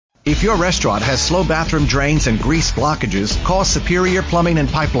If your restaurant has slow bathroom drains and grease blockages, call Superior Plumbing and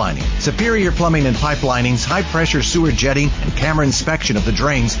Pipelining. Superior Plumbing and Pipelining's high-pressure sewer jetting and camera inspection of the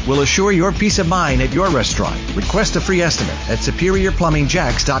drains will assure your peace of mind at your restaurant. Request a free estimate at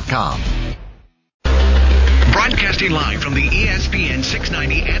SuperiorPlumbingJacks.com. Broadcasting live from the ESPN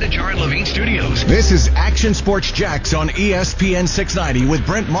 690 Anajar and Levine studios. This is Action Sports Jacks on ESPN 690 with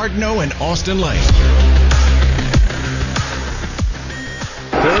Brent Martineau and Austin Lane.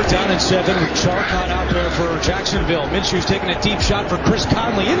 Third down and 7 with Charcot out there for Jacksonville. Minshew's taking a deep shot for Chris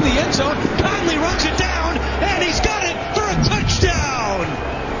Conley into the end zone. Conley runs it down, and he's got it for a touchdown.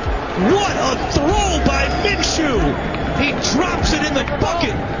 What a throw by Minshew. He drops it in the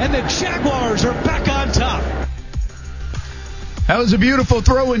bucket, and the Jaguars are back on top. That was a beautiful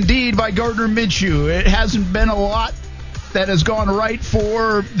throw indeed by Gardner Minshew. It hasn't been a lot that has gone right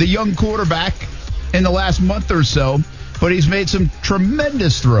for the young quarterback in the last month or so. But he's made some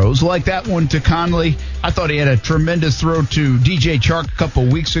tremendous throws, like that one to Conley. I thought he had a tremendous throw to DJ Chark a couple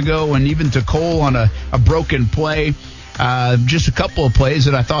weeks ago, and even to Cole on a broken play. Just a couple of plays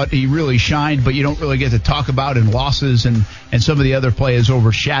that I thought he really shined, but you don't really get to talk about in losses, and some of the other plays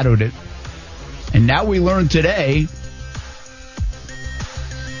overshadowed it. And now we learned today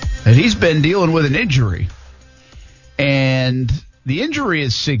that he's been dealing with an injury. And the injury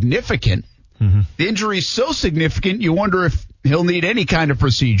is significant. Mm-hmm. The injury is so significant, you wonder if he'll need any kind of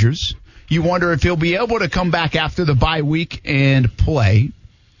procedures. You wonder if he'll be able to come back after the bye week and play.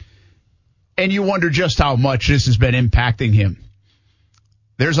 And you wonder just how much this has been impacting him.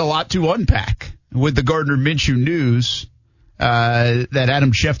 There's a lot to unpack with the Gardner Minshew news that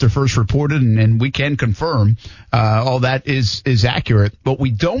Adam Schefter first reported, and we can confirm all that is accurate. What we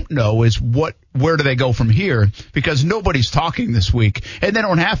don't know is where do they go from here, because nobody's talking this week, and they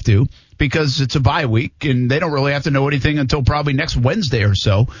don't have to because it's a bye week, and they don't really have to know anything until probably next Wednesday or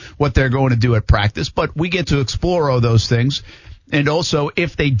so what they're going to do at practice. But we get to explore all those things. And also,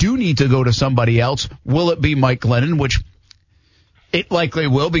 if they do need to go to somebody else, will it be Mike Glennon, which it likely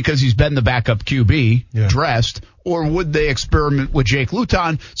will because he's been the backup QB dressed, or would they experiment with Jake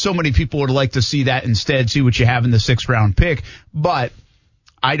Luton? So many people would like to see that instead, see what you have in the 6th-round pick. But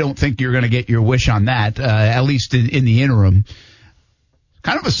I don't think you're going to get your wish on that, at least in the interim.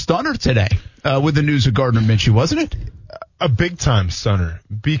 Kind of a stunner today with the news of Gardner Minshew, wasn't it? A big-time stunner,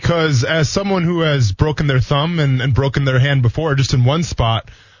 because as someone who has broken their thumb and broken their hand before, just in one spot,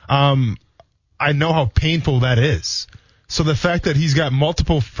 I know how painful that is. So the fact that he's got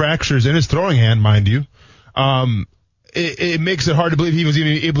multiple fractures in his throwing hand, mind you, it makes it hard to believe he was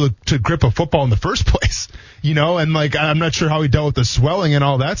even able to grip a football in the first place, and I'm not sure how he dealt with the swelling and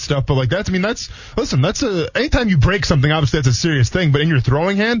all that stuff, but anytime you break something, obviously that's a serious thing, but in your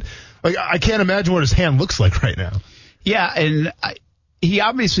throwing hand, I can't imagine what his hand looks like right now. Yeah, and he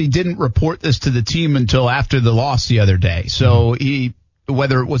obviously didn't report this to the team until after the loss the other day. So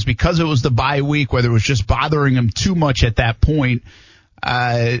whether it was because it was the bye week, whether it was just bothering him too much at that point,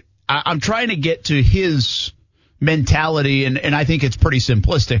 I'm trying to get to his mentality, and I think it's pretty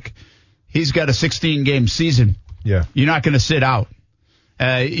simplistic. He's got a 16-game season. Yeah, you're not going to sit out.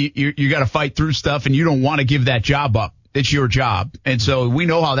 You got to fight through stuff, and you don't want to give that job up. It's your job. And so we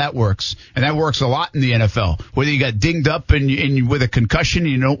know how that works. And that works a lot in the NFL. Whether you got dinged up and with a concussion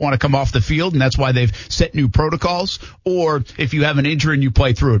and you don't want to come off the field, and that's why they've set new protocols, or if you have an injury and you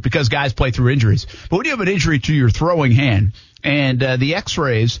play through it, because guys play through injuries. But when you have an injury to your throwing hand, and the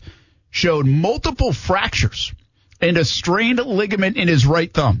x-rays showed multiple fractures and a strained ligament in his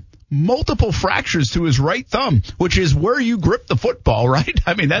right thumb. Multiple fractures to his right thumb, which is where you grip the football, right?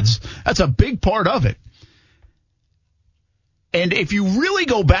 I mean, that's a big part of it. And if you really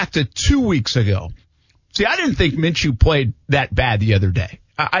go back to 2 weeks ago, see, I didn't think Minshew played that bad the other day.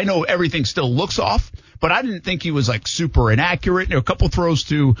 I know everything still looks off, but I didn't think he was super inaccurate. There were a couple throws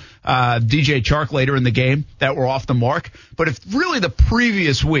to DJ Chark later in the game that were off the mark. But if really the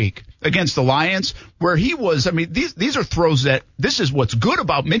previous week against the Lions, where he was, these are throws that, this is what's good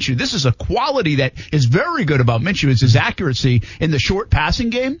about Minshew. This is a quality that is very good about Minshew, is his accuracy in the short passing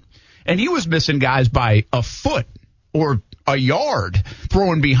game. And he was missing guys by a foot or a yard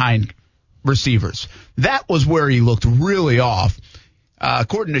throwing behind receivers. That was where he looked really off.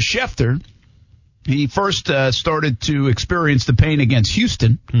 According to Schefter, he first started to experience the pain against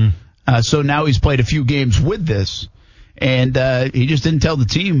Houston. So now he's played a few games with this. And he just didn't tell the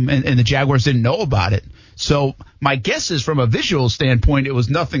team, and the Jaguars didn't know about it. So my guess is, from a visual standpoint, it was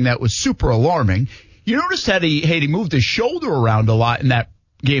nothing that was super alarming. You noticed that he moved his shoulder around a lot in that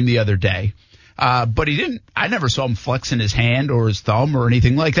game the other day. But he didn't. I never saw him flexing his hand or his thumb or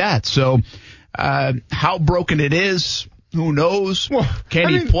anything like that. So how broken it is, Who knows? Well, Can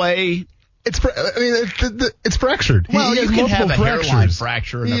he play? It's fractured. Well, you can have a hairline fractures.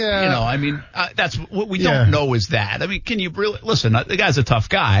 fracture. Yeah. That's what we don't know is that. I mean, can you really listen? The guy's a tough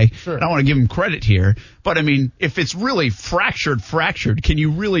guy. Sure. I don't want to give him credit here, but I mean, if it's really fractured, can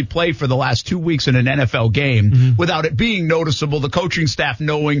you really play for the last 2 weeks in an NFL game without it being noticeable? The coaching staff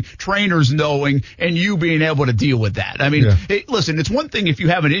knowing, trainers knowing, and you being able to deal with that. I mean, listen, it's one thing if you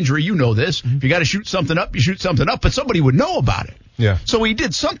have an injury, you know this. If you got to shoot something up, you shoot something up, but somebody would know about it. Yeah. So he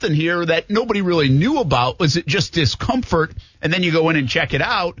did something here that nobody really knew about. Was it just discomfort? And then you go in and check it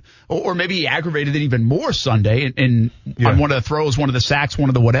out, or maybe he aggravated it even more Sunday and on one of the throws, one of the sacks,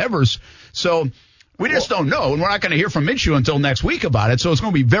 one of the whatevers. So we just don't know, and we're not going to hear from Minshew until next week about it. So it's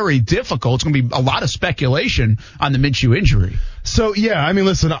going to be very difficult. It's going to be a lot of speculation on the Minshew injury. So, yeah, I mean,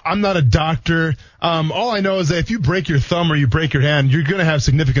 listen, I'm not a doctor. All I know is that if you break your thumb or you break your hand, you're going to have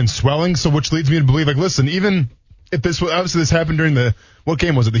significant swelling. So which leads me to believe, like, listen, even if this happened during what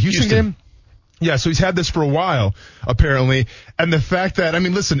game was it? The Houston game? Yeah, so he's had this for a while, apparently. And the fact that, I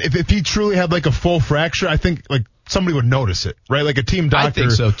mean, listen, if he truly had like a full fracture, I think like somebody would notice it, right? Like a team doctor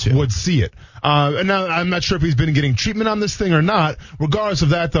would see it. And now I'm not sure if he's been getting treatment on this thing or not. Regardless of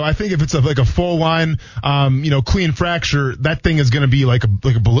that, though, I think if it's like a full line, clean fracture, that thing is going to be like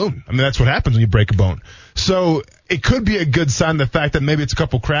a balloon. I mean, that's what happens when you break a bone. So it could be a good sign, the fact that maybe it's a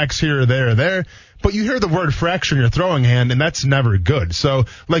couple cracks here or there. But you hear the word fracture in your throwing hand, and that's never good. So,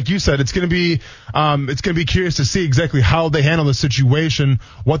 like you said, it's going to be curious to see exactly how they handle the situation,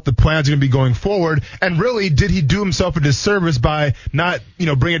 what the plans are going to be going forward, and really, did he do himself a disservice by not,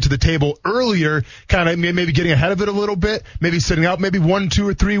 bringing it to the table earlier, kind of maybe getting ahead of it a little bit, maybe sitting out maybe 1, 2,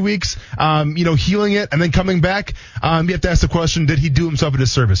 or 3 weeks, healing it, and then coming back. You have to ask the question: did he do himself a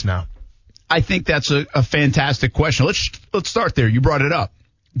disservice now? I think that's a fantastic question. Let's start there. You brought it up.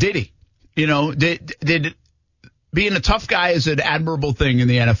 Did he? Did being a tough guy is an admirable thing in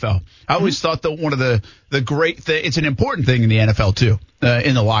the NFL. I always thought that one of the great things, it's an important thing in the NFL too,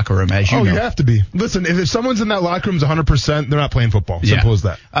 in the locker room, as you know. Oh, you have to be. Listen, if someone's in that locker room is 100%, they're not playing football. Simple as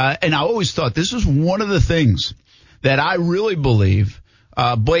that. And I always thought this was one of the things that I really believe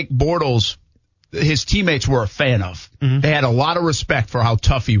Blake Bortles, his teammates were a fan of. They had a lot of respect for how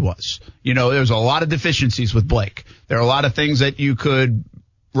tough he was. There's a lot of deficiencies with Blake. There are a lot of things that you could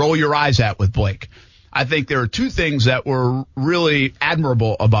roll your eyes at with Blake. I think there are two things that were really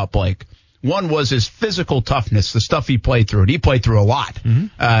admirable about Blake. One was his physical toughness, the stuff he played through, and he played through a lot.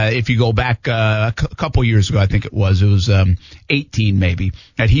 If you go back a couple years ago, I think it was 18 maybe,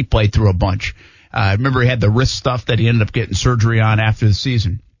 that he played through a bunch. I remember he had the wrist stuff that he ended up getting surgery on after the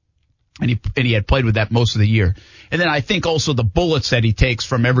season. And he had played with that most of the year. And then I think also the bullets that he takes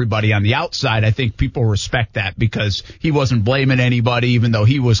from everybody on the outside, I think people respect that because he wasn't blaming anybody, even though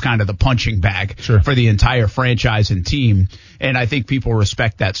he was kind of the punching bag for the entire franchise and team. And I think people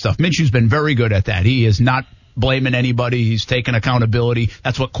respect that stuff. Minshew's been very good at that. He is not blaming anybody. He's taking accountability.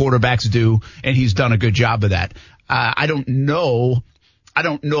 That's what quarterbacks do, and he's done a good job of that. I don't know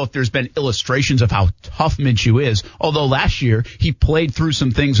if there's been illustrations of how tough Minshew is, although last year he played through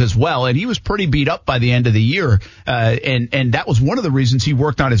some things as well, and he was pretty beat up by the end of the year. And that was one of the reasons he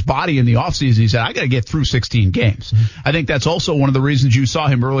worked on his body in the offseason. He said, I got to get through 16 games. I think that's also one of the reasons you saw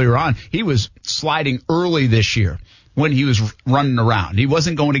him earlier on. He was sliding early this year when he was running around. He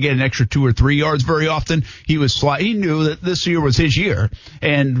wasn't going to get an extra 2 or 3 yards very often. He knew that this year was his year,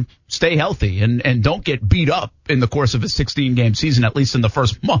 and stay healthy and don't get beat up in the course of a 16-game season, at least in the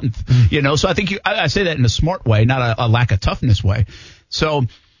first month. So I think I say that in a smart way, not a lack of toughness way. So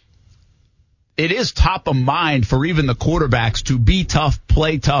it is top of mind for even the quarterbacks to be tough,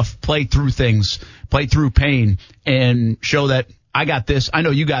 play through things, play through pain, and show that I got this. I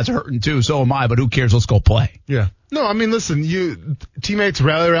know you guys are hurting too, so am I, but who cares? Let's go play. Yeah. No, I mean, listen, teammates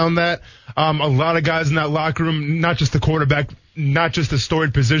rally around that. A lot of guys in that locker room, not just the quarterback, not just the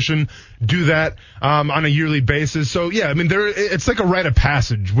storied position, do that on a yearly basis. So, yeah, I mean, it's like a rite of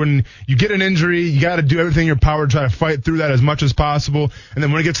passage. When you get an injury, you got to do everything in your power to try to fight through that as much as possible. And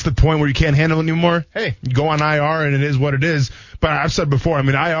then when it gets to the point where you can't handle it anymore, hey, you go on IR and it is what it is. But I've said before, I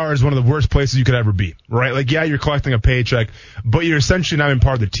mean, IR is one of the worst places you could ever be, right? Like, yeah, you're collecting a paycheck, but you're essentially not even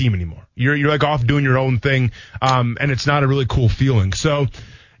part of the team anymore. You're like off doing your own thing, and it's not a really cool feeling. So,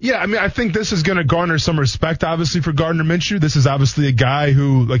 yeah, I mean, I think this is going to garner some respect, obviously, for Gardner Minshew. This is obviously a guy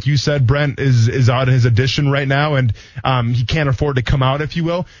who, like you said, Brent, is out of his addition right now, and he can't afford to come out, if you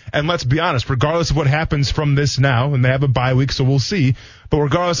will. And let's be honest, regardless of what happens from this now, and they have a bye week, so we'll see, but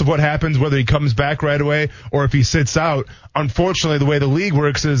regardless of what happens, whether he comes back right away or if he sits out, unfortunately, the way the league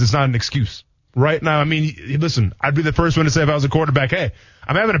works is it's not an excuse. right now. I mean, listen, I'd be the first one to say if I was a quarterback, hey,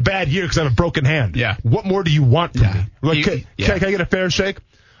 I'm having a bad year because I have a broken hand. Yeah. What more do you want from me? Like, can I get a fair shake?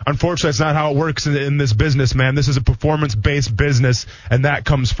 Unfortunately, that's not how it works in this business, man. This is a performance-based business, and that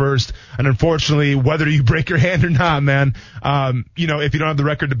comes first. And unfortunately, whether you break your hand or not, man, if you don't have the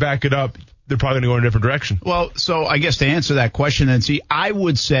record to back it up, they're probably going to go in a different direction. Well, so I guess to answer that question, and see, I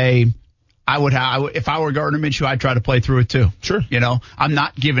would say if I were Gardner Minshew, I'd try to play through it too. Sure. I'm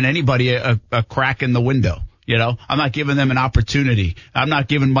not giving anybody a crack in the window. I'm not giving them an opportunity. I'm not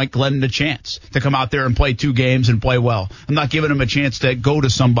giving Mike Glennon a chance to come out there and play 2 games and play well. I'm not giving him a chance to go to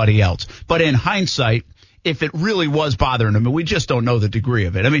somebody else. But in hindsight, if it really was bothering him, and we just don't know the degree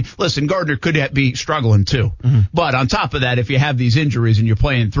of it. I mean, listen, Gardner could be struggling too. Mm-hmm. But on top of that, if you have these injuries and you're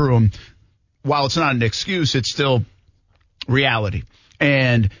playing through them, while it's not an excuse, it's still reality.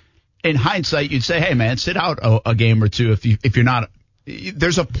 And in hindsight, you'd say, hey, man, sit out a game or two if you're not.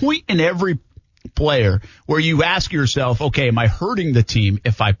 There's a point in every player where you ask yourself, okay, am I hurting the team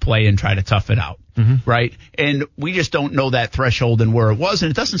if I play and try to tough it out? Mm-hmm. Right? And we just don't know that threshold and where it was. And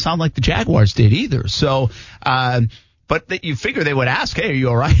it doesn't sound like the Jaguars did either. So, but that you figure they would ask, hey, are you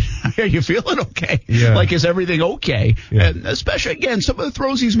all right? Are you feeling okay? Yeah. Like, is everything okay? Yeah. And especially, again, some of the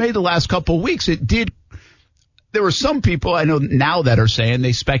throws he's made the last couple of weeks, there were some people I know now that are saying,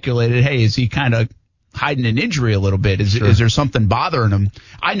 they speculated, hey, is he kind of hiding an injury a little bit? Is there something bothering him?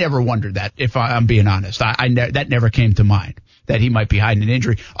 I never wondered that, if I'm being honest. That never came to mind, that he might be hiding an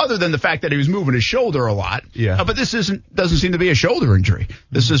injury, other than the fact that he was moving his shoulder a lot. Yeah. But this doesn't seem to be a shoulder injury.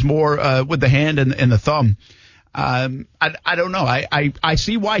 This is more with the hand and the thumb. I don't know. I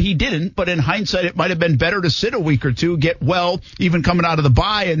see why he didn't, but in hindsight, it might have been better to sit a week or two, get well, even coming out of the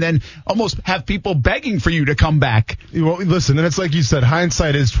bye, and then almost have people begging for you to come back. Well, listen, and it's like you said,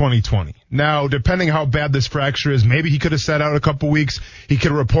 hindsight is 20/20. Now, depending how bad this fracture is, maybe he could have sat out a couple weeks. He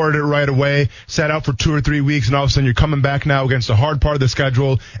could have reported it right away, sat out for 2 or 3 weeks, and all of a sudden you're coming back now against a hard part of the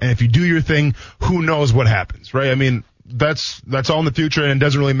schedule. And if you do your thing, who knows what happens, right? I mean, that's all in the future, and it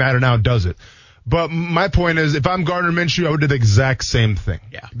doesn't really matter now, does it? But my point is, if I'm Gardner Minshew, I would do the exact same thing.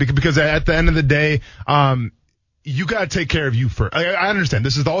 Yeah. Because at the end of the day, you got to take care of you first. I understand.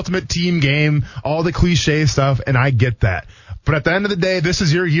 This is the ultimate team game, all the cliche stuff, and I get that. But at the end of the day, this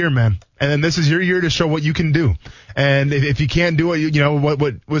is your year, man. And then this is your year to show what you can do. And if you can't do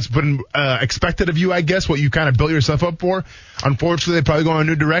it, what's been expected of you, I guess, what you kind of built yourself up for, unfortunately, they probably go in a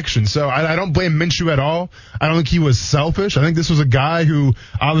new direction. So I don't blame Minshew at all. I don't think he was selfish. I think this was a guy who,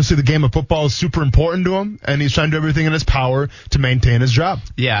 obviously, the game of football is super important to him, and he's trying to do everything in his power to maintain his job.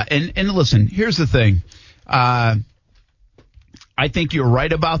 Yeah, and listen, here's the thing. I think you're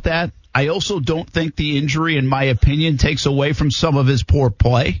right about that. I also don't think the injury, in my opinion, takes away from some of his poor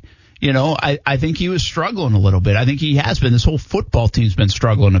play. I think he was struggling a little bit. I think he has been. This whole football team's been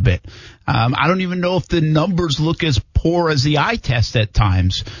struggling a bit. I don't even know if the numbers look as poor as the eye test at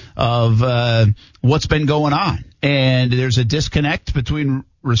times of what's been going on. And there's a disconnect between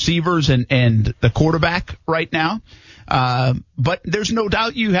receivers and the quarterback right now. But there's no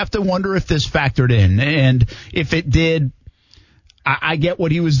doubt you have to wonder if this factored in. And if it did, I get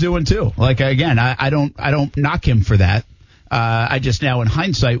what he was doing too. Like, again, I don't knock him for that. I just now in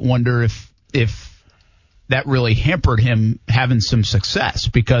hindsight wonder if that really hampered him having some success,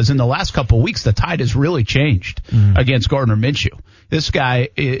 because in the last couple of weeks, the tide has really changed against Gardner Minshew. This guy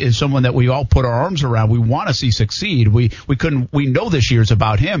is someone that we all put our arms around. We want to see succeed. We know this year's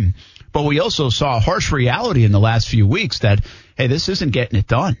about him, but we also saw a harsh reality in the last few weeks that, hey, this isn't getting it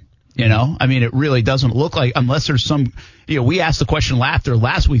done. I mean, it really doesn't look like, unless there's some, we asked the question after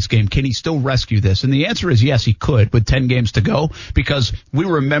last week's game, can he still rescue this? And the answer is yes, he could, with 10 games to go, because we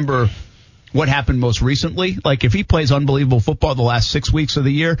remember what happened most recently. Like, if he plays unbelievable football the last 6 weeks of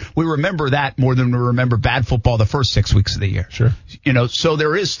the year, we remember that more than we remember bad football the first 6 weeks of the year. Sure. So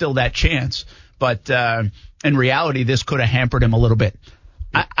there is still that chance. But in reality, this could have hampered him a little bit.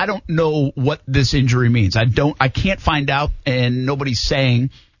 I don't know what this injury means. I can't find out, and nobody's saying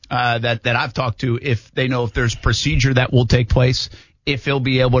that I've talked to if they know if there's procedure that will take place, if he'll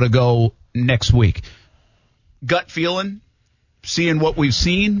be able to go next week. Gut feeling, seeing what we've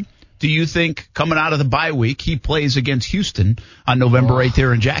seen, do you think coming out of the bye week he plays against Houston on November 8th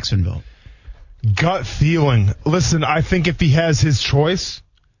here in Jacksonville? Gut feeling. Listen, I think if he has his choice,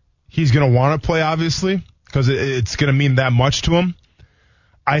 he's going to want to play, obviously, because it's going to mean that much to him.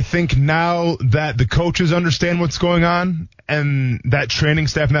 I think now that the coaches understand what's going on, and that training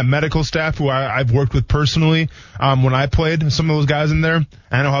staff and that medical staff who I've worked with personally when I played, some of those guys in there,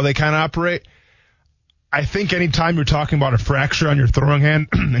 I know how they kind of operate. I think anytime you're talking about a fracture on your throwing hand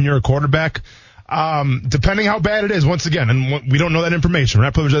and you're a quarterback, Depending how bad it is, once again, and we don't know that information. We're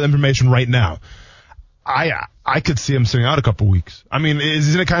not privileged with that information right now. I could see him sitting out a couple weeks. I mean,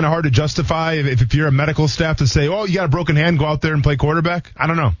 isn't it kind of hard to justify if you're a medical staff to say, oh, you got a broken hand, go out there and play quarterback? I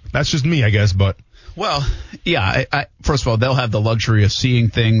don't know. That's just me, I guess, but. Well, yeah, first of all, they'll have the luxury of seeing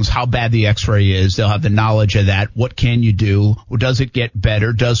things, how bad the x-ray is. They'll have the knowledge of that. What can you do? Does it get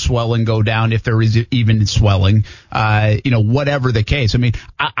better? Does swelling go down if there is even swelling? Whatever the case. I mean,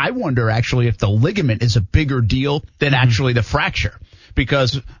 I wonder actually if the ligament is a bigger deal than actually the fracture,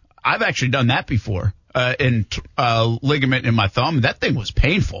 because I've actually done that before. Ligament in my thumb. That thing was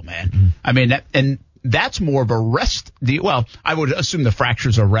painful, man. Mm-hmm. I mean, that's more of a rest deal. Well, I would assume the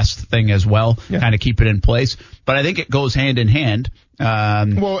fracture's a rest thing as well, kind of keep it in place. But I think it goes hand in hand.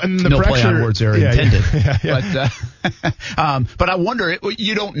 And the no fracture, play on words are intended. Yeah. But I wonder,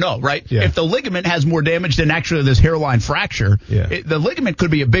 you don't know, right? Yeah. If the ligament has more damage than actually this hairline fracture, the ligament could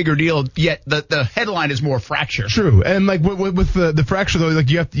be a bigger deal, yet the headline is more fracture. True. And like with the fracture though,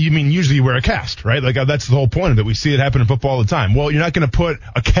 like usually you wear a cast, right? Like that's the whole point of it. We see it happen in football all the time. Well, you're not going to put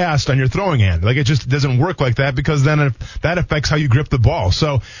a cast on your throwing hand. Like it just doesn't work like that, because then that affects how you grip the ball.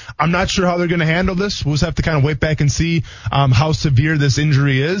 So I'm not sure how they're going to handle this. We'll just have to kind of wait back and see how severe this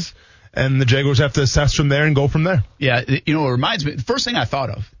injury is, and the Jaguars have to assess from there and go from there. Yeah, it reminds me, the first thing I thought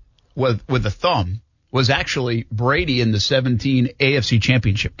of with the thumb was actually Brady in the 17 AFC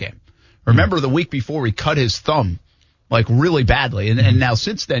Championship game. Remember the week before he cut his thumb like really badly, and now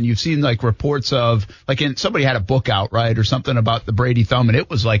since then you've seen like reports of somebody had a book out, right, or something about the Brady thumb, and it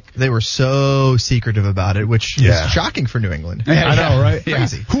was like they were so secretive about it, which is shocking for New England. I know, right?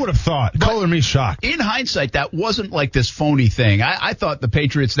 Crazy. Who would have thought? Color me shocked. In hindsight, that wasn't like this phony thing. I thought the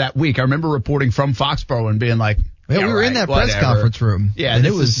Patriots that week, I remember reporting from Foxborough and being like, we were in that press conference room. Yeah, and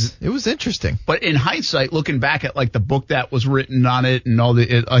it was interesting. But in hindsight, looking back at like the book that was written on it and all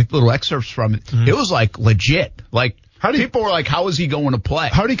the little excerpts from it, it was like legit. Like people were like, "How is he going to play?"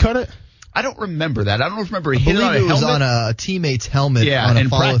 How did he cut it? I don't remember that. I don't remember. I believe it was on a teammate's helmet on a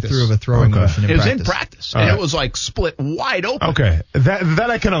follow-through of a throwing motion. It was in practice, and it was like split wide open. Okay, that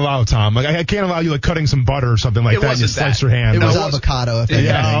I can allow, Tom. Like I can't allow you like cutting some butter or something like that and you slice your hand. It was avocado.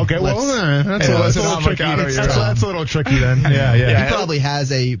 Yeah, okay. Well, that's a little tricky. That's a little tricky then. Yeah. He probably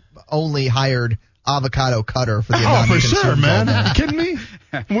has a only hired avocado cutter for the for sure, man. Are you kidding me?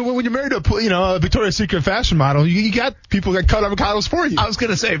 When you're married to a Victoria's Secret fashion model, you got people that cut avocados for you. I was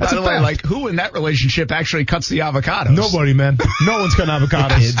going to say, by the way, like who in that relationship actually cuts the avocados? Nobody, man. No one's cutting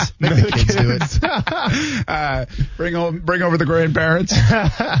avocados. The kids do it. Bring over the grandparents.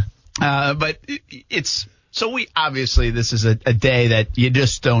 But it's. So this is a day that you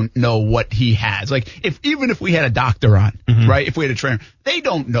just don't know what he has. Like even if we had a doctor on, right? If we had a trainer, they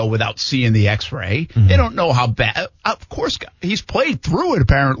don't know without seeing the x-ray. They don't know how bad. Of course, he's played through it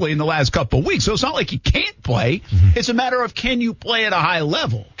apparently in the last couple of weeks. So it's not like he can't play. It's a matter of, can you play at a high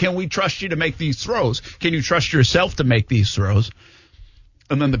level? Can we trust you to make these throws? Can you trust yourself to make these throws?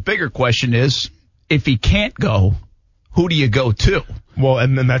 And then the bigger question is, if he can't go, who do you go to? Well,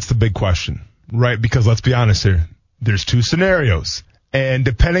 and then that's the big question. Right, because let's be honest here. There's two scenarios. And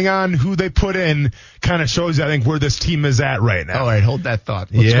depending on who they put in, kind of shows, I think, where this team is at right now. All right, hold that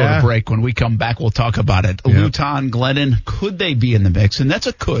thought. Let's go to break. When we come back, we'll talk about it. Yep. Luton, Glennon, could they be in the mix? And that's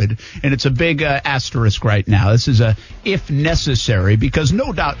a could, and it's a big asterisk right now. This is a if necessary, because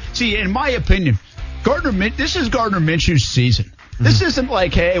no doubt, see, in my opinion, this is Gardner Minshew's season. This isn't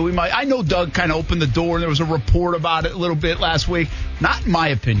like, hey, I know Doug kind of opened the door and there was a report about it a little bit last week. Not in my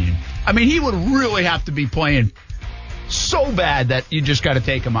opinion. I mean, he would really have to be playing so bad that you just got to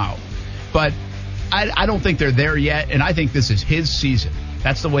take him out. But I don't think they're there yet, and I think this is his season.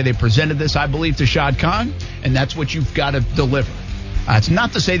 That's the way they presented this, I believe, to Shad Khan, and that's what you've got to deliver. It's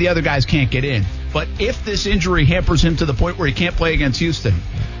not to say the other guys can't get in, but if this injury hampers him to the point where he can't play against Houston,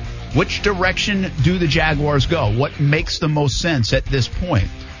 which direction do the Jaguars go? What makes the most sense at this point?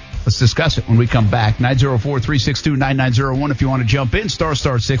 Let's discuss it when we come back. 904-362-9901 if you want to jump in. Star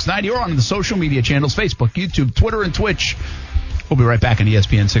 690 or on the social media channels, Facebook, YouTube, Twitter, and Twitch. We'll be right back on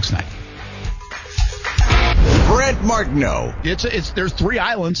ESPN 690. Brent Martineau. There's 3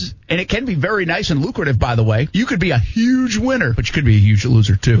 islands, and it can be very nice and lucrative, by the way. You could be a huge winner, but you could be a huge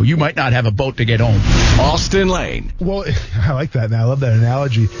loser, too. You might not have a boat to get home. Austin Lane. Well, I like that now. I love that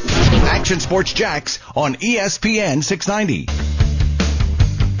analogy. Action Sports Jacks on ESPN 690.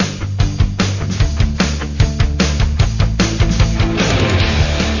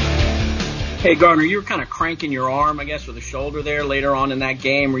 Hey, Gardner, you were kind of cranking your arm, I guess, with the shoulder there later on in that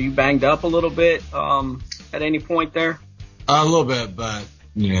game. Were you banged up a little bit at any point there? A little bit, but,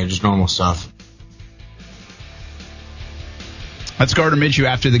 just normal stuff. That's Gardner Minshew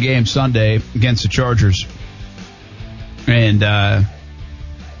after the game Sunday against the Chargers. And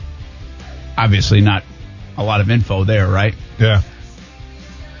obviously not a lot of info there, right? Yeah.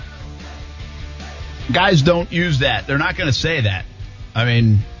 Guys don't use that. They're not going to say that. I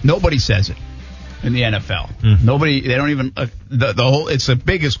mean, nobody says it in the NFL. Nobody, they don't even, the whole, it's the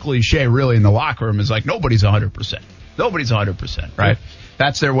biggest cliche really in the locker room is like, nobody's 100%. Nobody's 100%, right?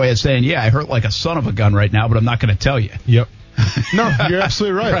 That's their way of saying, yeah, I hurt like a son of a gun right now, but I'm not going to tell you. Yep. No, you're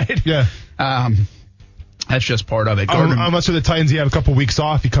absolutely right. Right? Yeah. That's just part of it. Unless you're the Titans, you have a couple weeks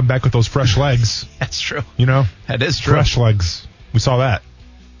off, you come back with those fresh legs. That's true. You know? That is true. Fresh legs. We saw that.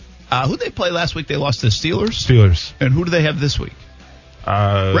 Who did they play last week? They lost to the Steelers? Steelers. And who do they have this week?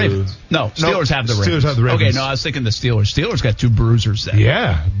 Ravens. No, Steelers have the Ravens. Steelers have the Ravens. Okay, no, I was thinking the Steelers. Steelers got 2 bruisers then.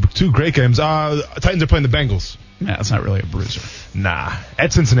 Yeah, 2 great games. Titans are playing the Bengals. Yeah, that's not really a bruiser. Nah,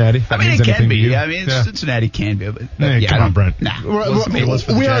 at Cincinnati. I mean, it can be. I mean, Cincinnati can be. But come on, Brent. Nah.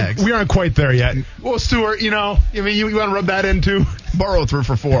 We aren't quite there yet. Well, Stewart, you know, I mean, you want to rub that into? Burrow threw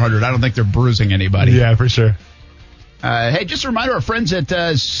for 400. I don't think they're bruising anybody. Yeah, for sure. Hey, just a reminder, our friends at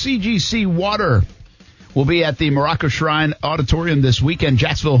CGC Water will be at the Morocco Shrine Auditorium this weekend.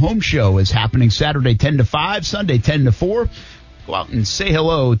 Jacksonville Home Show is happening Saturday 10 to 5, Sunday 10 to 4. Go out and say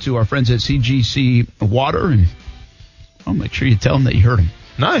hello to our friends at CGC Water, and I'll make sure you tell them that you heard them.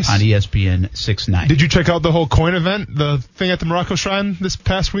 Nice. On ESPN 690. Did you check out the whole coin event, the thing at the Morocco Shrine this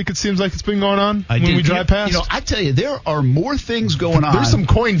past week? It seems like it's been going on we drive past. You know, I tell you, there are more things going on. There's some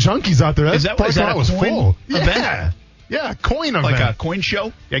coin junkies out there. Is that a was coin full. event? Yeah, coin event. Like a coin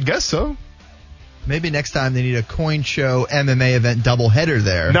show? I guess so. Maybe next time they need a coin show MMA event doubleheader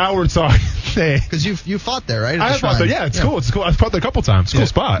there. Now we're talking. Because you fought there, right? I fought there. Yeah, it's cool. It's cool. I fought there a couple times. It's a cool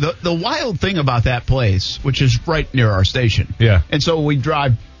spot. The wild thing about that place, which is right near our station. Yeah. And so we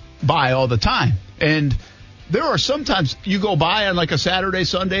drive by all the time. And there are sometimes you go by on like a Saturday,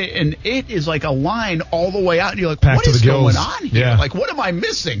 Sunday, and it is like a line all the way out. And you're like, packed what to is the gills. going on here? Yeah. Like, what am I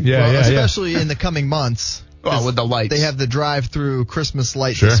missing? Especially in the coming months. Well, with the lights. They have the drive-through Christmas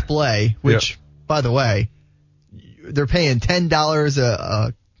light display, which, by the way, they're paying $10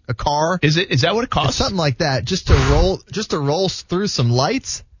 a car. Is that what it costs? It's something like that, just to roll through some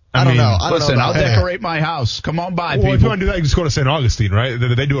lights. I don't know. Listen, I'll decorate my house. Come on by, people. Well, if you want to do that, you just go to St. Augustine, right?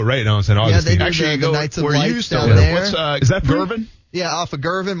 They do it right now in St. Augustine. Yeah, they do the Nights of Lights down there. Is that Gervin? Yeah, off of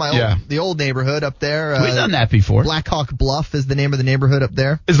Gervin, the old neighborhood up there. We've done that before. Blackhawk Bluff is the name of the neighborhood up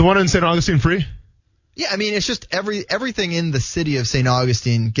there. Is the one in St. Augustine free? Yeah, I mean, it's just everything in the city of St.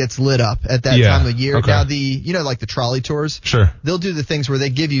 Augustine gets lit up at that time of year. Okay. Now like the trolley tours. Sure. They'll do the things where they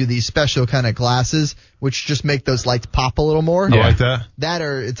give you these special kind of glasses, which just make those lights pop a little more. I like that. That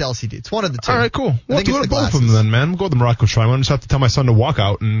or it's LCD. It's one of the two. All right, cool. We'll do it both of them glasses. then, man. We'll go to the Morocco Shrine. We'll just have to tell my son to walk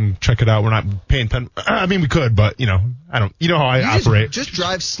out and check it out. We're not paying I mean, we could, but, I don't. You know how I operate. Just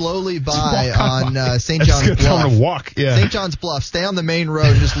drive slowly by on St. John's Bluff. Tell him to walk. Yeah. St. John's Bluff. Stay on the main road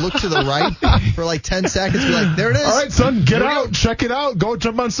and just look to the right for like 10 seconds. Be like, there it is. All right, son, get out, check it out, go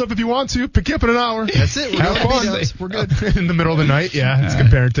jump on stuff if you want to. Pick you up in an hour. That's it. Have fun. We're good. In the middle of the night, yeah, it's good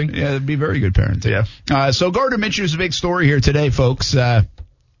parenting. Yeah, it'd be very good parenting. Yeah. So Gardner Minshew is a big story here today, folks.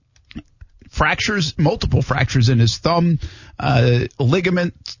 Multiple fractures in his thumb,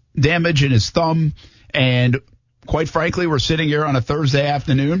 ligament damage in his thumb, and quite frankly, we're sitting here on a Thursday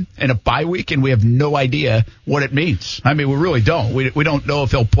afternoon in a bye week, and we have no idea what it means. I mean, we really don't. We don't know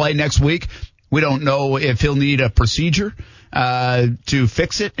if he'll play next week. We don't know if he'll need a procedure to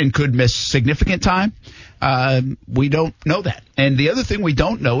fix it and could miss significant time. We don't know that. And the other thing we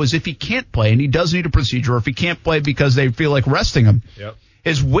don't know is if he can't play and he does need a procedure, or if he can't play because they feel like resting him,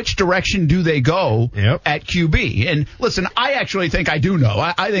 is which direction do they go at QB? And listen, I actually think I do know.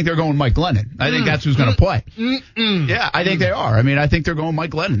 I think they're going Mike Glennon. I think that's who's going to play. Yeah, I think they are. I mean, I think they're going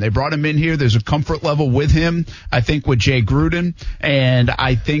Mike Glennon. They brought him in here. There's a comfort level with him, I think, with Jay Gruden. And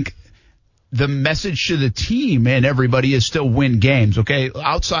I think the message to the team and everybody is still win games, okay?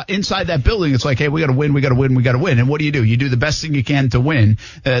 Inside that building, it's like, hey, we got to win, we got to win, we got to win. And what do? You do the best thing you can to win,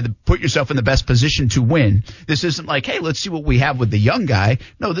 put yourself in the best position to win. This isn't like, hey, let's see what we have with the young guy.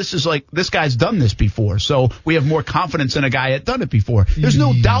 No, this is like, this guy's done this before, so we have more confidence in a guy that done it before. There's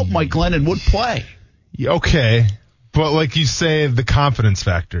no doubt Mike Glennon would play. Okay, but like you say, the confidence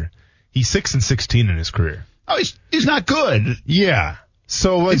factor. He's 6-16 in his career. Oh, he's not good. Yeah.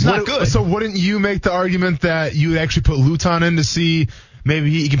 So like, he's not good. So wouldn't you make the argument that you actually put Luton in to see maybe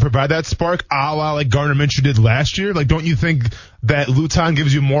he can provide that spark a la like Gardner Minshew did last year? Like, don't you think that Luton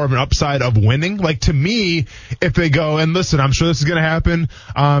gives you more of an upside of winning? Like, to me, if they go, and listen, I'm sure this is going to happen.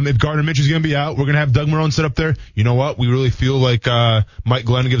 If Gardner Minshew's going to be out, we're going to have Doug Marrone sit up there. You know what? We really feel like Mike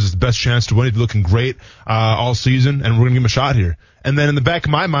Glennon gives us the best chance to win. He's looking great all season, and we're going to give him a shot here. And then in the back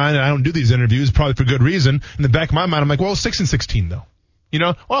of my mind, and I don't do these interviews probably for good reason, in the back of my mind, I'm like, well, 6-16 though. You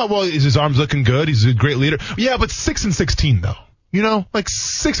know, well, is his arms looking good? He's a great leader. Yeah, but 6-16 though. You know, like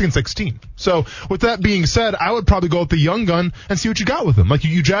 6-16. So with that being said, I would probably go with the young gun and see what you got with him. Like,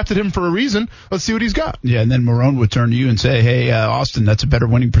 you drafted him for a reason. Let's see what he's got. Yeah, and then Marrone would turn to you and say, hey, Austin, that's a better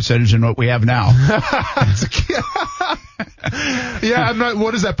winning percentage than what we have now. Yeah, I'm not.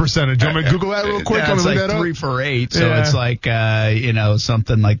 What is that percentage? Do you want me to Google that real quick? Yeah, it's like 3 for 8, so it's like,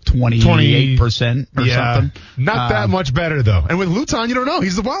 something like 28% or something. Not that much better, though. And with Luton, you don't know.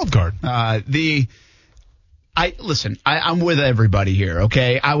 He's the wild card. I'm with everybody here,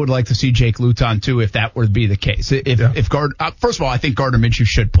 okay? I would like to see Jake Luton, too, if that were to be the case. First of all, I think Gardner Minshew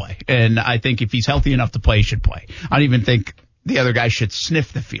should play. And I think if he's healthy enough to play, he should play. I don't even think the other guy should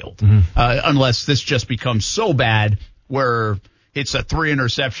sniff the field, unless this just becomes so bad where it's a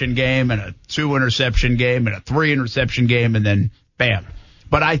 3-interception game and a 2-interception game and a 3-interception game, and then bam.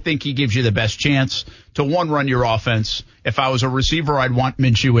 But I think he gives you the best chance to, one, run your offense. If I was a receiver, I'd want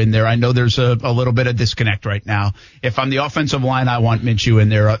Minshew in there. I know there's a little bit of disconnect right now. If I'm the offensive line, I want Minshew in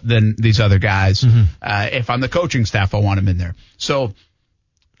there than these other guys. If I'm the coaching staff, I want him in there. So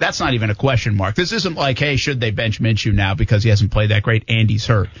that's not even a question mark. This isn't like, hey, should they bench Minshew now because he hasn't played that great and he's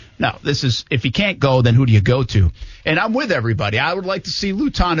hurt? No, this is, if he can't go, then who do you go to? And I'm with everybody. I would like to see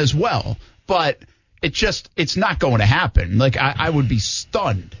Luton as well, but it's not going to happen. Like, I would be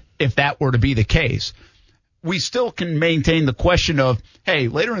stunned if that were to be the case. We still can maintain the question of, hey,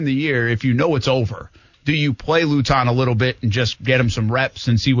 later in the year, if you know it's over, do you play Luton a little bit and just get him some reps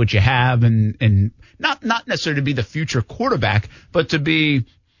and see what you have, and not necessarily to be the future quarterback, but to be,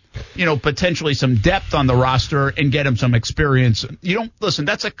 potentially some depth on the roster and get him some experience.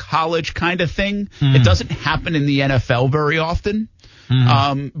 That's a college kind of thing. It doesn't happen in the NFL very often.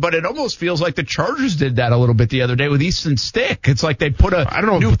 But it almost feels like the Chargers did that a little bit the other day with Easton Stick. It's like they put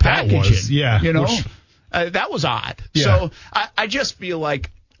a new package in. Yeah. That was odd. Yeah. So I just feel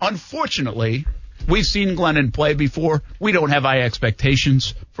like, unfortunately, we've seen Glennon play before. We don't have high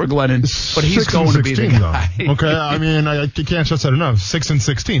expectations for Glennon, but he's going to be the guy. Though. Okay, I mean, I can't stress that enough.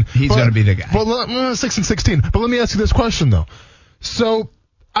 6-16. He's going to be the guy. Well, 6-16. But let me ask you this question, though. So,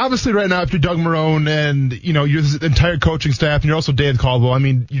 obviously, right now, if you're Doug Marrone and, you're the entire coaching staff and you're also Dave Caldwell, I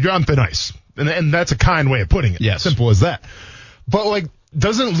mean, you're on thin ice. And that's a kind way of putting it. Yes. Simple as that. But,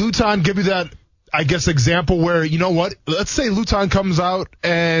 doesn't Luton give you that, I guess, example where, you know what? Let's say Luton comes out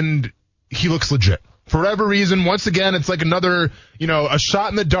and he looks legit. For whatever reason, once again, it's like another, a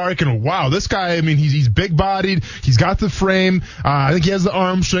shot in the dark. And wow, this guy, I mean, he's big bodied. He's got the frame. I think he has the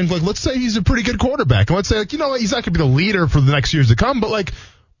arm strength. Let's say he's a pretty good quarterback. And let's say, he's not going to be the leader for the next years to come, but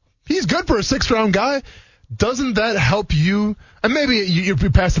he's good for a 6th-round guy. Doesn't that help you? And maybe you're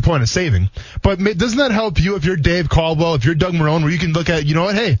past the point of saving, but doesn't that help you if you're Dave Caldwell, if you're Doug Marrone, where you can look at,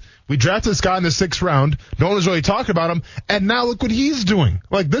 hey, we drafted this guy in the 6th round. No one was really talking about him. And now look what he's doing.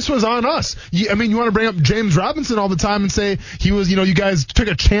 This was on us. You want to bring up James Robinson all the time and say he was, you guys took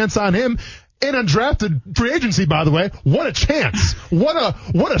a chance on him. In undrafted free agency, by the way. What a chance. What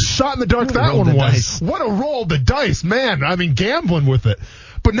a shot in the dark that one was. What a roll of the dice. Man, I mean, gambling with it.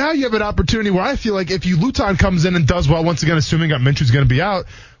 But now you have an opportunity where I feel like if Luton comes in and does well, once again, assuming that Minshew's going to be out,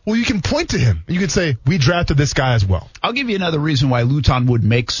 well, you can point to him. You can say, we drafted this guy as well. I'll give you another reason why Luton would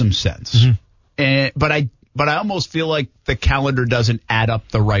make some sense. But I almost feel like the calendar doesn't add up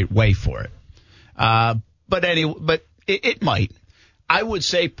the right way for it. But it might. I would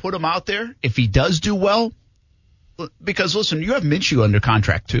say put him out there if he does do well, because, listen, you have Minshew under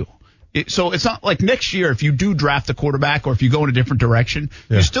contract too. So it's not like next year, if you do draft a quarterback or if you go in a different direction,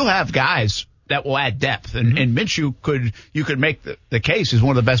 you still have guys that will add depth. And Minshew you could make the case is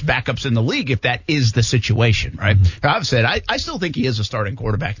one of the best backups in the league if that is the situation, right? I've said I still think he is a starting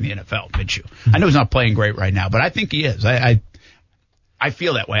quarterback in the NFL, Minshew. I know he's not playing great right now, but I think he is. I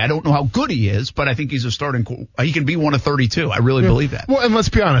feel that way. I don't know how good he is, but I think he's a starting. He can be one of 32. I really believe that. Well, and let's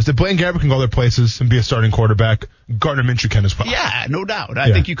be honest. If Blaine Gabbert can go other places and be a starting quarterback, Gardner Minshew can as well. Yeah, no doubt.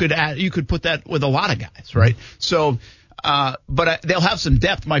 I think you could put that with a lot of guys, right? So, but they'll have some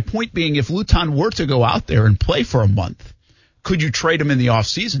depth. My point being, if Luton were to go out there and play for a month, could you trade him in the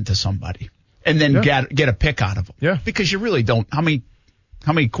offseason to somebody and then get a pick out of him? Yeah. Because you really don't. How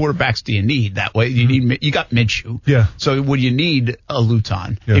many quarterbacks do you need that way? You got Minshew. Yeah. So would you need a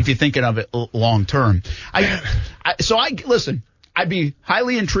Luton if you're thinking of it long term? Listen, I'd be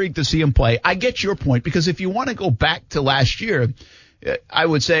highly intrigued to see him play. I get your point, because if you want to go back to last year, I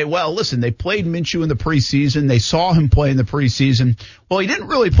would say, well, listen, they played Minshew in the preseason. They saw him play in the preseason. Well, he didn't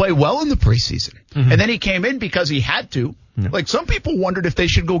really play well in the preseason. And then he came in because he had to. Like, some people wondered if they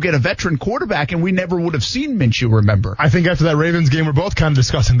should go get a veteran quarterback, and we never would have seen Minshew, remember? I think after that Ravens game, we're both kind of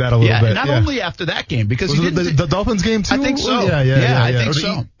discussing that a little bit. Not only after that game, because the Dolphins game too? I think so. Yeah, I think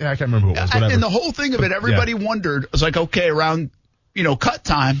so. I can't remember what it was. Whatever. And the whole thing of it, everybody wondered. It was like, okay, around cut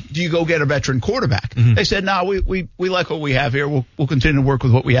time, do you go get a veteran quarterback? They said, no, we like what we have here. We'll continue to work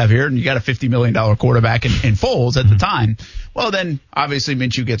with what we have here. And you got a $50 million quarterback in Foles at the time. Well, then obviously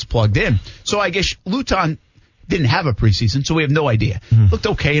Minshew gets plugged in. So I guess Luton didn't have a preseason, so we have no idea. Looked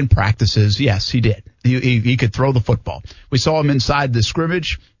okay in practices. Yes, he did. He could throw the football. We saw him inside the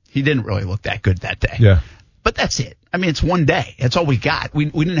scrimmage. He didn't really look that good that day. Yeah. But that's it. I mean, it's one day. That's all we got. We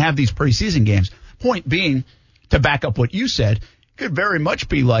didn't have these preseason games. Point being, to back up what you said, could very much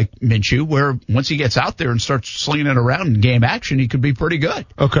be like Minshew, where once he gets out there and starts slinging it around in game action, he could be pretty good.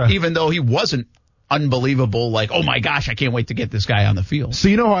 Okay. Even though he wasn't unbelievable, like, oh my gosh, I can't wait to get this guy on the field. So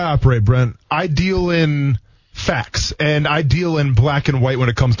you know how I operate, Brent. I deal in facts, and I deal in black and white when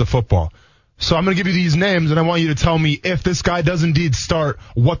it comes to football. So I'm going to give you these names, and I want you to tell me if this guy does indeed start,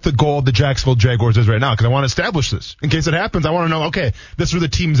 what the goal of the Jacksonville Jaguars is right now, because I want to establish this. In case it happens, I want to know, okay, this is where the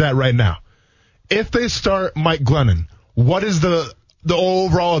team's at right now. If they start Mike Glennon, what is the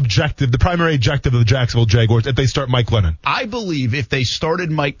overall objective, the primary objective of the Jacksonville Jaguars if they start Mike Glennon? I believe if they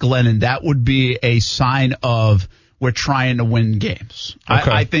started Mike Glennon, that would be a sign of we're trying to win games.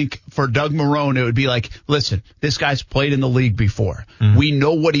 Okay. I think for Doug Marrone, it would be like, listen, this guy's played in the league before. We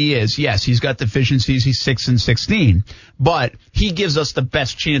know what he is. Yes, he's got deficiencies. He's 6-16, but he gives us the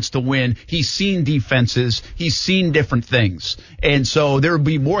best chance to win. He's seen defenses. He's seen different things. And so there would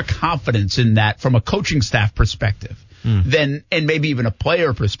be more confidence in that from a coaching staff perspective. And maybe even a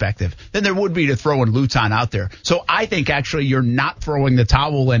player perspective, than there would be to throwing Luton out there. So I think actually you're not throwing the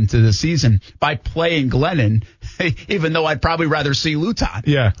towel into the season by playing Glennon, even though I'd probably rather see Luton.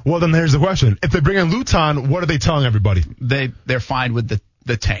 Yeah. Well, then here's the question. If they bring in Luton, what are they telling everybody? They're fine with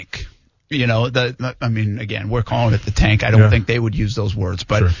the tank. Again, we're calling it the tank. I don't think they would use those words.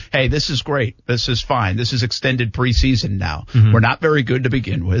 But, hey, this is great. This is fine. This is extended preseason now. We're not very good to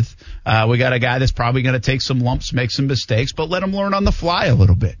begin with. We got a guy that's probably going to take some lumps, make some mistakes, but let him learn on the fly a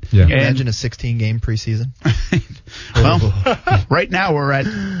little bit. Yeah. Imagine a 16-game preseason. Well, right now we're at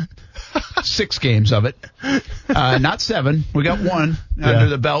 6 games of it. Not 7. We got 1 under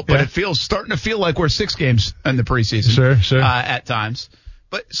the belt, but it's starting to feel like we're 6 games in the preseason. Sure. At times.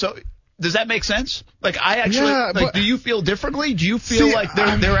 But so... Does that make sense? Like, I actually, do you feel differently? Do you feel like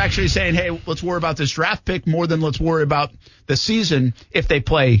they're actually saying, hey, let's worry about this draft pick more than let's worry about the season if they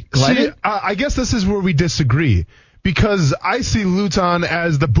play Glennon? I guess this is where we disagree, because I see Luton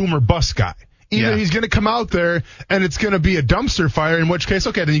as the boomer bust guy. Either he's going to come out there and it's going to be a dumpster fire, in which case,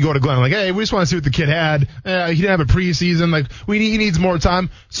 okay, then you go to Glenn. Like, hey, we just want to see what the kid had. He didn't have a preseason. Like, he needs more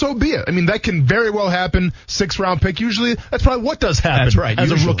time. So be it. I mean, that can very well happen. 6th-round pick. Usually, that's probably what does happen. That's right.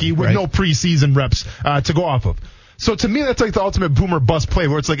 As a rookie with no preseason reps to go off of. So to me, that's like the ultimate boomer bust play,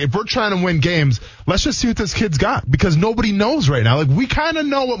 where it's like, if we're trying to win games, let's just see what this kid's got, because nobody knows right now. Like, we kind of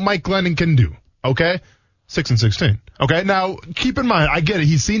know what Mike Glennon can do. Okay? 6-16. Okay, now keep in mind, I get it.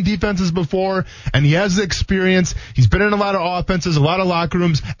 He's seen defenses before, and he has the experience. He's been in a lot of offenses, a lot of locker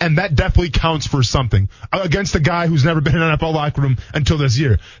rooms, and that definitely counts for something against a guy who's never been in an NFL locker room until this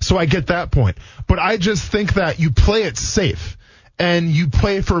year. So I get that point. But I just think that you play it safe, and you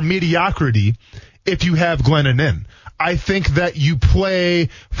play for mediocrity if you have Glennon in. I think that you play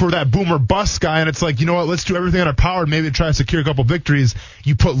for that boomer bust guy, and it's like, you know what, let's do everything in our power, maybe to try to secure a couple victories.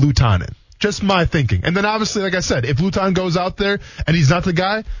 You put Luton in. Just my thinking. And then obviously, like I said, if Luton goes out there and he's not the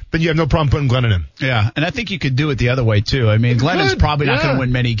guy, then you have no problem putting Glennon in. Yeah, and I think you could do it the other way, too. I mean, Glennon's probably not going to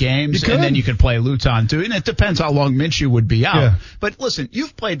win many games, and then you could play Luton, too. And it depends how long Minshew would be out. Yeah. But listen,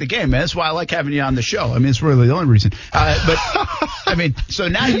 you've played the game, man. That's why I like having you on the show. I mean, it's really the only reason. But, I mean, so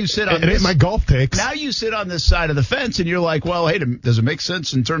now you sit on this. My golf takes. Now you sit on this side of the fence, and you're like, well, hey, does it make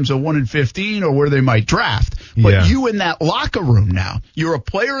sense in terms of 1-15 or where they might draft? But you in that locker room now, you're a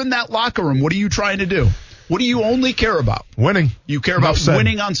player in that locker room. What are you trying to do? What do you only care about? Winning. You care about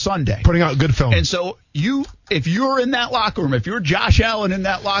winning on Sunday. Putting out good film. And so if you're in that locker room, if you're Josh Allen in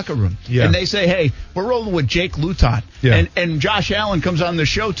that locker room, and they say, hey, we're rolling with Jake Luton, and Josh Allen comes on the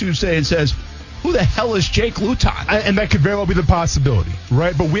show Tuesday and says, who the hell is Jake Luton? And that could very well be the possibility,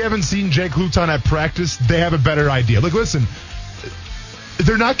 right? But we haven't seen Jake Luton at practice. They have a better idea. Like, listen,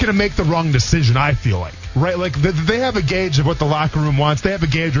 they're not going to make the wrong decision, I feel like. Right, like they have a gauge of what the locker room wants. They have a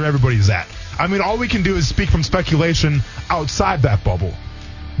gauge where everybody's at. I mean, all we can do is speak from speculation outside that bubble.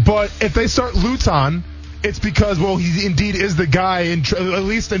 But if they start Luton, it's because, well, he indeed is the guy, at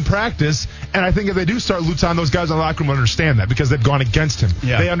least in practice. And I think if they do start Luton, those guys in the locker room understand that because they've gone against him.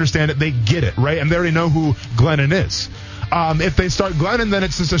 Yeah. They understand it. They get it, right? And they already know who Glennon is. If they start Glennon, then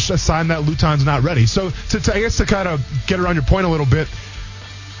it's just a sign that Luton's not ready. So, I guess to kind of get around your point a little bit,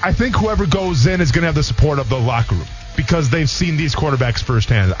 I think whoever goes in is going to have the support of the locker room because they've seen these quarterbacks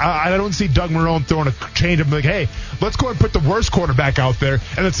firsthand. I don't see Doug Marrone throwing a change of like, hey, let's go and put the worst quarterback out there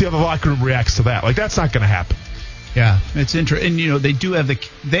and let's see how the locker room reacts to that. Like, that's not going to happen. Yeah, it's interesting. And, they do have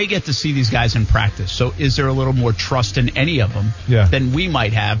they get to see these guys in practice. So is there a little more trust in any of them than we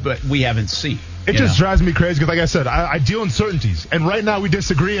might have, but we haven't seen? It just drives me crazy because, like I said, I deal in certainties. And right now we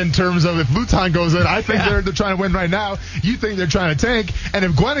disagree in terms of if Luton goes in, I think they're trying to win right now. You think they're trying to tank. And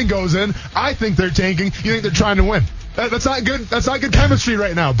if Glennon goes in, I think they're tanking. You think they're trying to win. That's not good. That's not good chemistry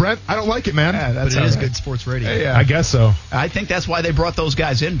right now, Brent. I don't like it, man. Yeah, but it is good sports radio. Yeah. I guess so. I think that's why they brought those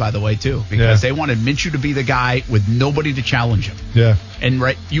guys in, by the way, too, because they wanted Minshew to be the guy with nobody to challenge him. Yeah.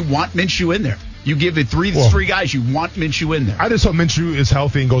 And you want Minshew in there. You give it three guys, you want Minshew in there. I just hope Minshew is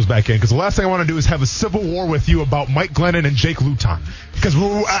healthy and goes back in, because the last thing I want to do is have a civil war with you about Mike Glennon and Jake Luton, because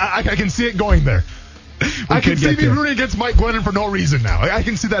I can see it going there. I can see me rooting against Mike Glennon for no reason now. I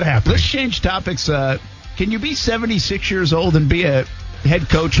can see that happening. Let's change topics. Can you be 76 years old and be a head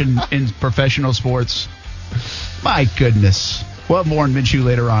coach in professional sports? My goodness. We'll have more on Minshew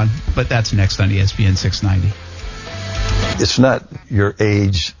later on, but that's next on ESPN 690. It's not your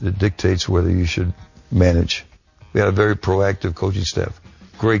age that dictates whether you should manage. We had a very proactive coaching staff,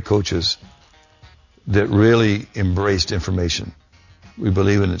 great coaches that really embraced information. We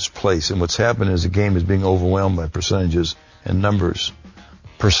believe in its place. And what's happened is the game is being overwhelmed by percentages and numbers.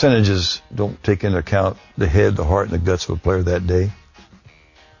 Percentages don't take into account the head, the heart, and the guts of a player that day.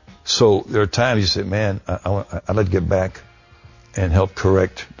 So there are times you say, man, I'd like to get back and help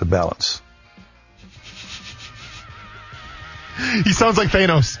correct the balance. He sounds like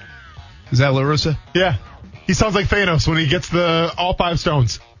Thanos. Is that La Russa? Yeah. He sounds like Thanos when he gets all 5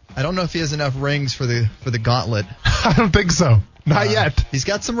 stones. I don't know if he has enough rings for the gauntlet. I don't think so. Not yet. He's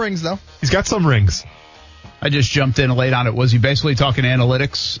got some rings, though. He's got some rings. I just jumped in late on it. Was he basically talking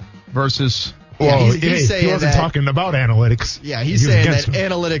analytics versus... Well, he wasn't talking about analytics. Yeah, he's saying that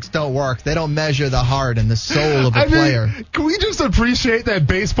analytics don't work. They don't measure the heart and the soul of a player. Can we just appreciate that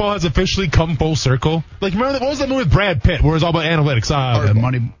baseball has officially come full circle? Like, remember, what was that movie with Brad Pitt where it was all about analytics?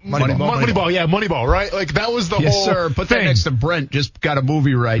 Moneyball. Yeah, Moneyball, right? Like, that was the whole Yes, sir. Put that next to Brent. Just got a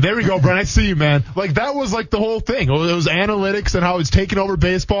movie right. There we go, Brent. I see you, man. Like, that was like the whole thing. It was analytics and how it's taking over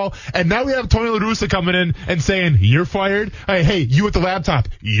baseball. And now we have Tony La Russa coming in and saying, you're fired. Hey, you at the laptop,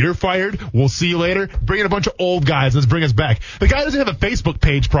 you're fired. We'll see you later. Bring in a bunch of old guys. Let's bring us back. The guy doesn't have a Facebook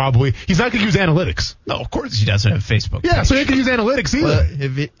page, probably. He's not going to use analytics. No, of course he doesn't have a Facebook page. Yeah, so he can use analytics either.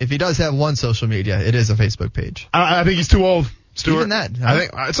 Well, if he does have one social media, it is a Facebook page. I think he's too old, Stuart. Even that. I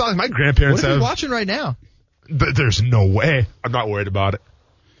think it's not like my grandparents have. What if he's watching right now? There's no way. I'm not worried about it.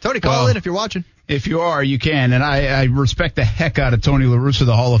 Tony, call in if you're watching. If you are, you can. And I respect the heck out of Tony La Russa,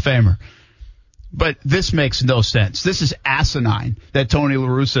 the Hall of Famer. But this makes no sense. This is asinine that Tony La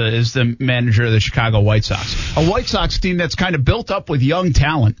Russa is the manager of the Chicago White Sox. A White Sox team that's kind of built up with young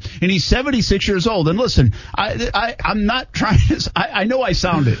talent. And he's 76 years old. And listen, I'm not trying to – I know I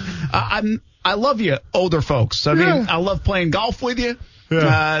sound it. I love you, older folks. I mean, I love playing golf with you.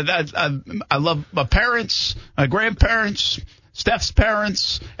 Yeah. I love my parents, my grandparents, Steph's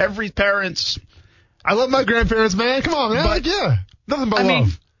parents, every parents. I love my grandparents, man. Come on, man. Nothing but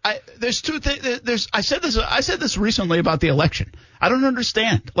love. There's two things. I said this recently about the election. I don't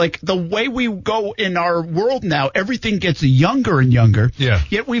understand. Like, the way we go in our world now, everything gets younger and younger. Yeah.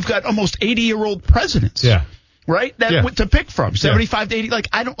 Yet we've got almost 80-year-old presidents. Yeah. Right? To pick from 75 to 80. Like,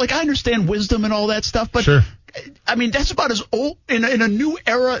 I understand wisdom and all that stuff, but sure. I mean, that's about as old in a new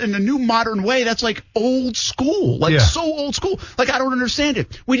era, in a new modern way. That's like old school, so old school. Like, I don't understand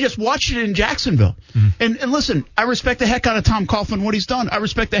it. We just watched it in Jacksonville. And listen, I respect the heck out of Tom Coughlin, what he's done. I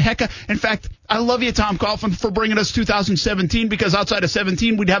respect the heck out. In fact, I love you, Tom Coughlin, for bringing us 2017, because outside of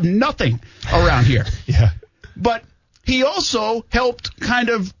 17, we'd have nothing around here. Yeah. But he also helped kind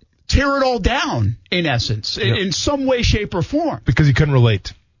of tear it all down, in essence, in some way, shape, or form. Because he couldn't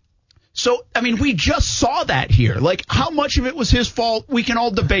relate. So, I mean, we just saw that here. Like, how much of it was his fault, we can all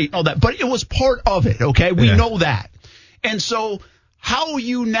debate and all that. But it was part of it, okay? We know that. And so how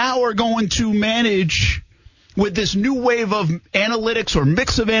you now are going to manage with this new wave of analytics or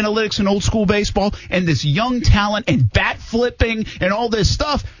mix of analytics and old school baseball and this young talent and bat flipping and all this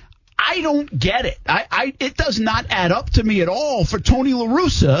stuff, I don't get it. It does not add up to me at all for Tony La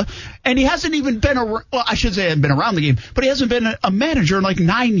Russa, and he hasn't even been I should say he hasn't been around the game, but he hasn't been a manager in like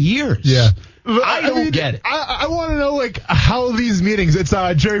 9 years. Yeah. I don't get it. I want to know how these meetings. It's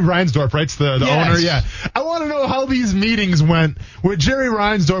Jerry Reinsdorf, right? It's the owner. Yeah. I want to know how these meetings went with Jerry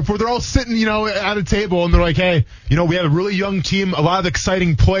Reinsdorf, where they're all sitting, at a table, and they're like, "Hey, we have a really young team, a lot of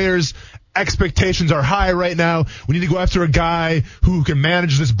exciting players. Expectations are high right now. We need to go after a guy who can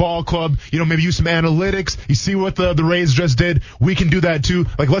manage this ball club. Maybe use some analytics. You see what the Rays just did. We can do that too.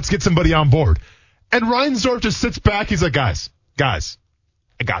 Let's get somebody on board." And Reinsdorf just sits back. He's like, "Guys,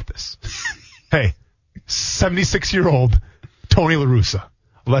 I got this." Hey, 76-year-old Tony La Russa,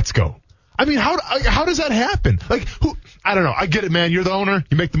 let's go. I mean, how does that happen? I don't know. I get it, man. You're the owner.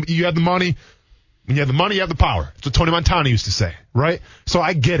 You have the money. When you have the money, you have the power. That's what Tony Montana used to say, right? So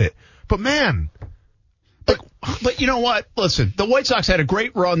I get it. But man, but you know what? Listen, the White Sox had a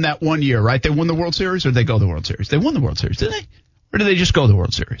great run that one year, right? They won the World Series, or did they go to the World Series? They won the World Series, did they? Or did they just go to the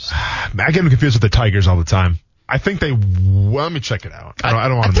World Series? I get them confused with the Tigers all the time. I think let me check it out. I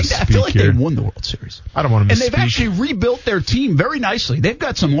don't want to misspeak. I feel like here. they won the World Series. I don't want to misspeak. And they've actually rebuilt their team very nicely. They've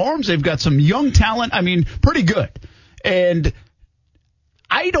got some arms. They've got some young talent. I mean, pretty good. And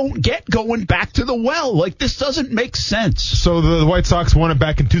I don't get going back to the well. This doesn't make sense. So the White Sox won it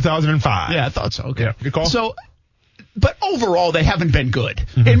back in 2005. Yeah, I thought so. Okay. Yeah, good call. So, but overall, they haven't been good.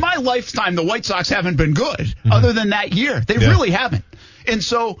 Mm-hmm. In my lifetime, the White Sox haven't been good, other than that year. They really haven't. And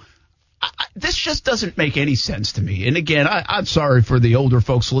so this just doesn't make any sense to me. And again, I'm sorry for the older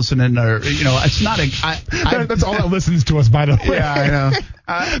folks listening. It's not that's all that listens to us, by the way. Yeah, I know.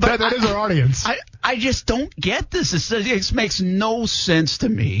 But that is our audience. I just don't get this. It makes no sense to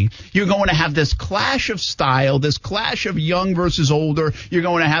me. You're going to have this clash of style, this clash of young versus older. You're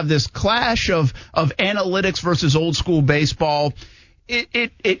going to have this clash of analytics versus old school baseball.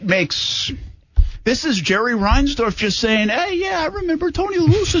 It makes. This is Jerry Reinsdorf just saying, "Hey, yeah, I remember Tony La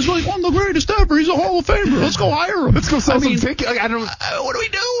Russa is one of the greatest ever. He's a Hall of Famer. Let's go hire him. Let's go sell some tickets." What are we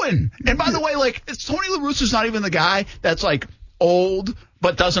doing? And by the way, Tony La Russa's not even the guy that's old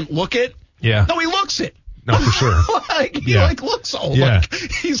but doesn't look it. Yeah. No, he looks it. No, for sure. He looks old. Yeah.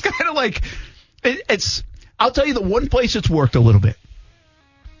 He's kind of it's. I'll tell you the one place it's worked a little bit.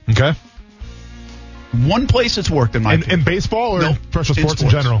 Okay. One place it's worked in my opinion. In baseball or professional sports in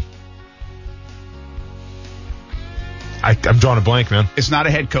general? I'm drawing a blank, man. It's not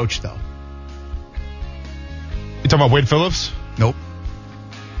a head coach, though. You talking about Wade Phillips? Nope.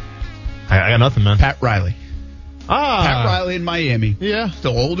 I got nothing, man. Pat Riley. Pat Riley in Miami. Yeah.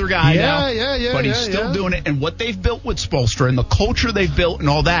 Still older guy now. Yeah. But he's still doing it. And what they've built with Spoelstra and the culture they've built and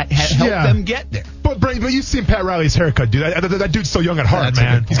all that helped them get there. But you've seen Pat Riley's haircut, dude. That dude's still young at heart,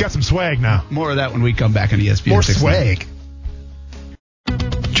 man. He's got some swag now. More of that when we come back on ESPN. More swag.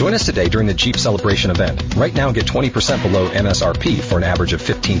 Join us today during the Jeep Celebration event. Right now, get 20% below MSRP for an average of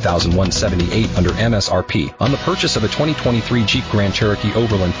 $15,178 under MSRP on the purchase of a 2023 Jeep Grand Cherokee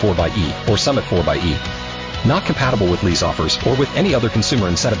Overland 4xE or Summit 4xE. Not compatible with lease offers or with any other consumer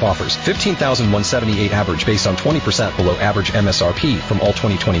incentive offers. $15,178 average based on 20% below average MSRP from all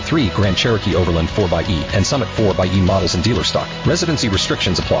 2023 Grand Cherokee Overland 4xE and Summit 4xE models in dealer stock. Residency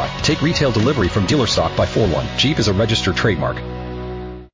restrictions apply. Take retail delivery from dealer stock by 4/1. Jeep is a registered trademark.